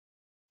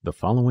The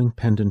following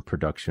pendant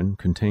production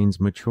contains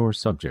mature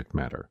subject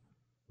matter.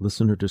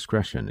 Listener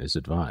discretion is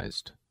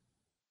advised.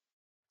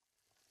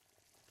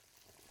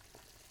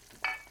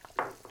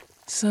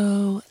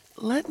 So,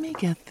 let me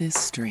get this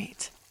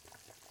straight.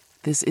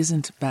 This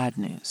isn't bad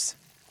news.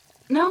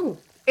 No,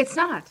 it's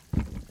not.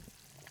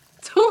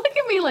 Don't look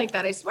at me like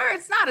that. I swear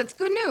it's not. It's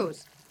good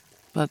news.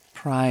 But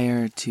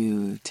prior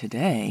to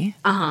today,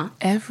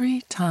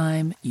 every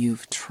time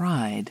you've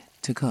tried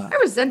to cook... I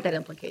resent that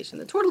implication.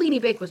 The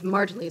tortellini bake was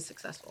marginally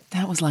successful.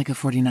 That was like a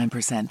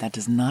 49%. That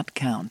does not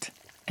count.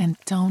 And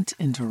don't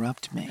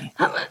interrupt me.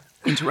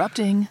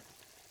 Interrupting.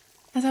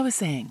 As I was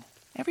saying,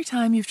 every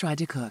time you've tried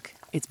to cook,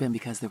 it's been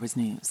because there was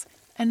news.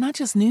 And not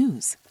just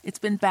news. It's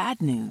been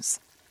bad news.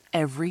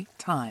 Every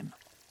time.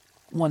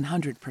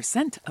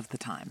 100% of the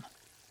time.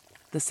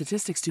 The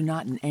statistics do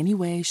not in any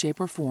way, shape,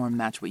 or form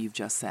match what you've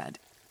just said.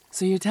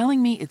 So you're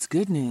telling me it's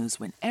good news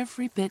when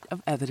every bit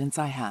of evidence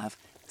I have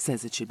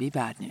says it should be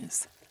bad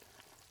news.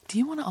 Do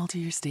you want to alter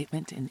your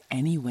statement in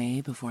any way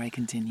before I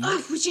continue?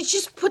 Oh, would you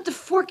just put the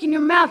fork in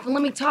your mouth and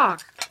let me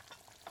talk?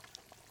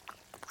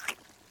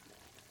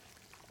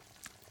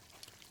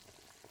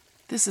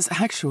 This is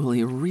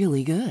actually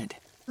really good.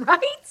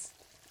 Right?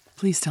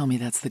 Please tell me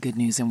that's the good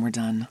news and we're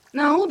done.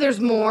 No,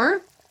 there's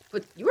more.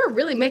 But you are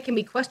really making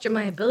me question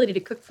my ability to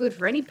cook food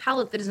for any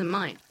palate that isn't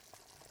mine.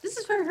 This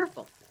is very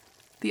hurtful.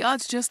 The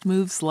odds just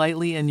moved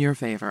slightly in your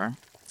favor.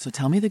 So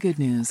tell me the good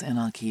news and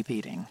I'll keep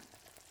eating.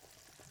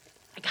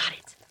 I got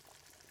it.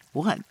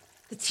 What?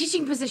 The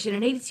teaching position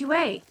in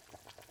 82A.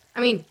 I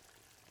mean,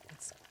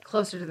 it's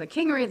closer to the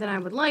Kingery than I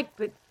would like,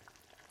 but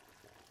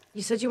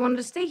you said you wanted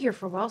to stay here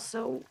for a while,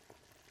 so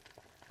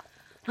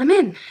I'm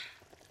in.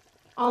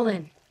 All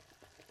in.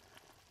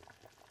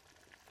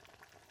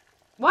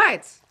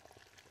 What?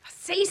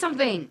 Say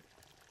something.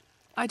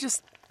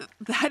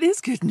 That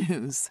is good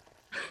news.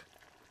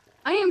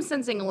 I am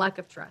sensing a lack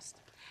of trust,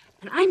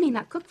 and I may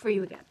not cook for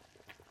you again.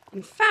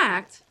 In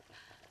fact,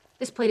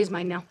 this plate is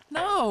mine now.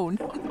 No.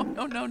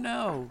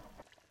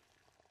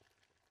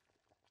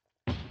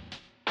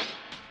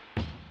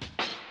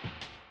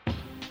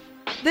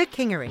 The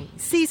Kingery,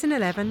 Season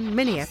 11,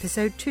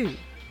 Mini-Episode 2,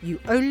 You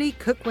Only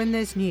Cook When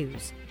There's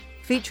News,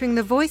 featuring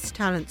the voice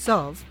talents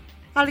of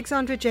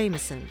Alexandra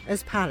Jameson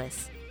as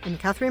Palace and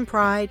Catherine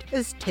Pride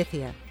as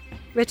Tithia.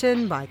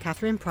 Written by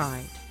Catherine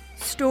Pride.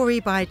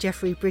 Story by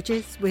Jeffrey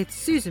Bridges, with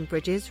Susan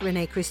Bridges,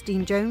 Renee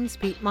Christine Jones,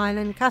 Pete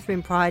Mylan,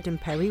 Catherine Pride and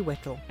Perry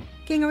Whittle.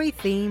 Kingery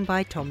theme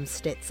by Tom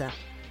Stitzer.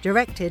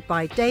 Directed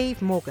by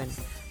Dave Morgan.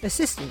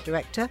 Assistant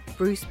Director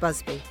Bruce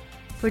Busby.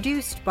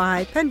 Produced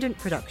by Pendant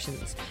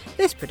Productions.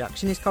 This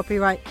production is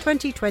copyright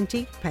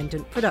 2020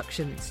 Pendant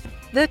Productions.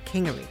 The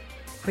Kingery.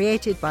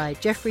 Created by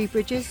Jeffrey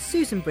Bridges,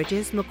 Susan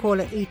Bridges,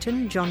 Macaulay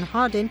Eaton, John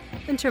Hardin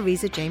and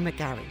Teresa J.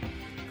 McGarry.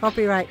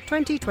 Copyright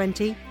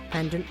 2020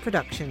 Pendant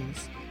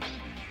Productions.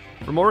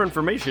 For more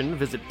information,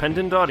 visit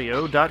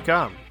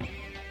pendantaudio.com.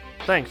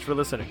 Thanks for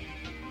listening.